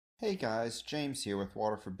Hey guys, James here with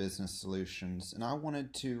Water for Business Solutions, and I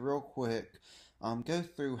wanted to real quick go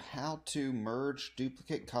through how to merge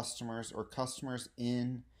duplicate customers or customers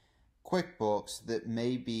in QuickBooks that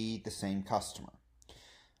may be the same customer.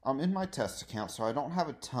 I'm in my test account, so I don't have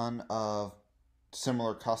a ton of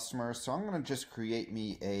similar customers, so I'm going to just create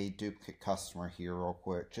me a duplicate customer here real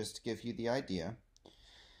quick just to give you the idea.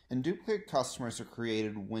 And duplicate customers are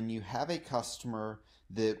created when you have a customer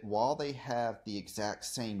that while they have the exact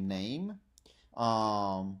same name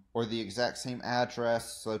or the exact same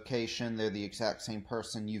address, location, they're the exact same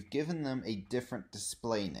person, you've given them a different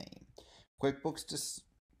display name. QuickBooks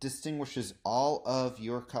distinguishes all of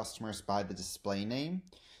your customers by the display name.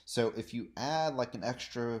 So if you add like an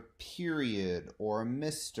extra period or a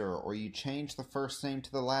mister, or you change the first name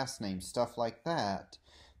to the last name, stuff like that,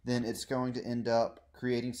 then it's going to end up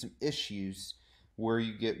creating some issues where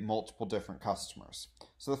you get multiple different customers.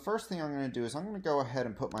 So the first thing I'm going to do is I'm going to go ahead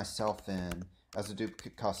and put myself in as a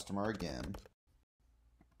duplicate customer again.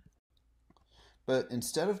 But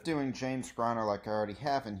instead of doing James Griner like I already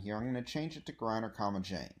have in here, I'm going to change it to Griner,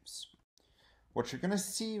 James. What you're going to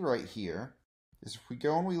see right here is if we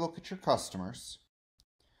go and we look at your customers,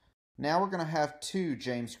 now we're going to have two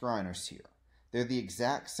James Griners here. They're the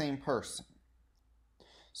exact same person.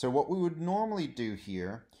 So what we would normally do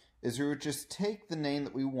here is we would just take the name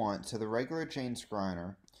that we want to the regular James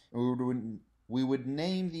Griner, and we would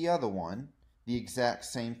name the other one the exact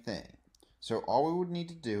same thing. So all we would need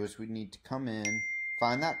to do is we'd need to come in,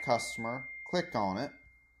 find that customer, click on it,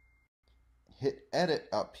 hit edit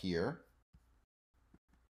up here,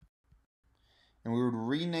 and we would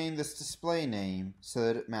rename this display name so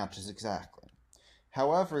that it matches exactly.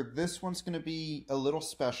 However, this one's going to be a little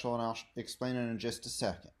special, and I'll explain it in just a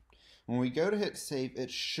second. When we go to hit save,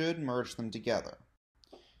 it should merge them together.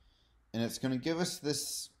 And it's going to give us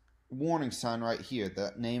this warning sign right here.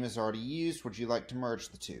 That name is already used. Would you like to merge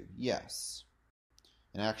the two? Yes.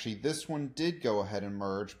 And actually, this one did go ahead and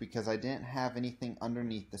merge because I didn't have anything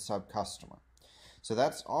underneath the sub-customer. So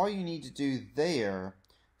that's all you need to do there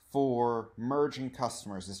for merging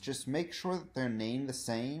customers, is just make sure that they're named the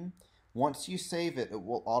same. Once you save it, it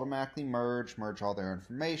will automatically merge all their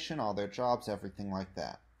information, all their jobs, everything like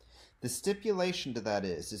that. The stipulation to that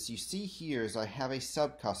is you see here is I have a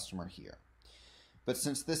sub-customer here. But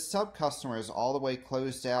since this sub-customer is all the way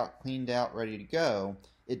closed out, cleaned out, ready to go,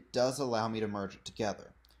 it does allow me to merge it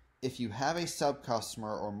together. If you have a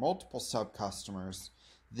sub-customer or multiple sub-customers,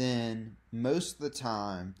 then most of the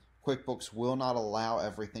time QuickBooks will not allow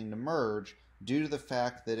everything to merge due to the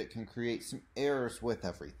fact that it can create some errors with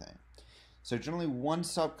everything. So generally one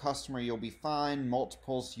sub-customer you'll be fine,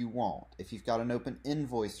 multiples you won't. If you've got an open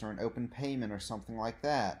invoice or an open payment or something like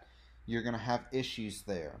that, you're going to have issues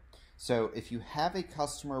there. So if you have a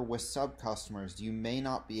customer with sub-customers, you may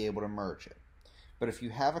not be able to merge it. But if you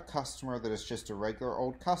have a customer that is just a regular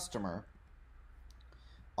old customer,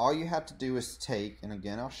 all you have to do is take, and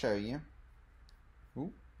again I'll show you.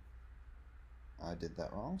 Ooh, I did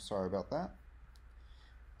that wrong, sorry about that.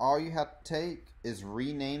 All you have to take is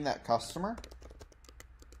rename that customer.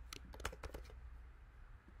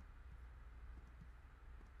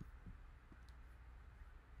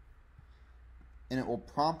 And it will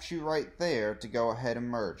prompt you right there to go ahead and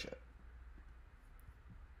merge it.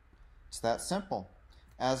 It's that simple.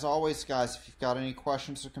 As always, guys, if you've got any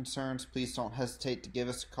questions or concerns, please don't hesitate to give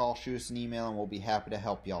us a call, shoot us an email, and we'll be happy to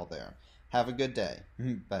help y'all there. Have a good day.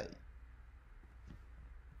 Bye.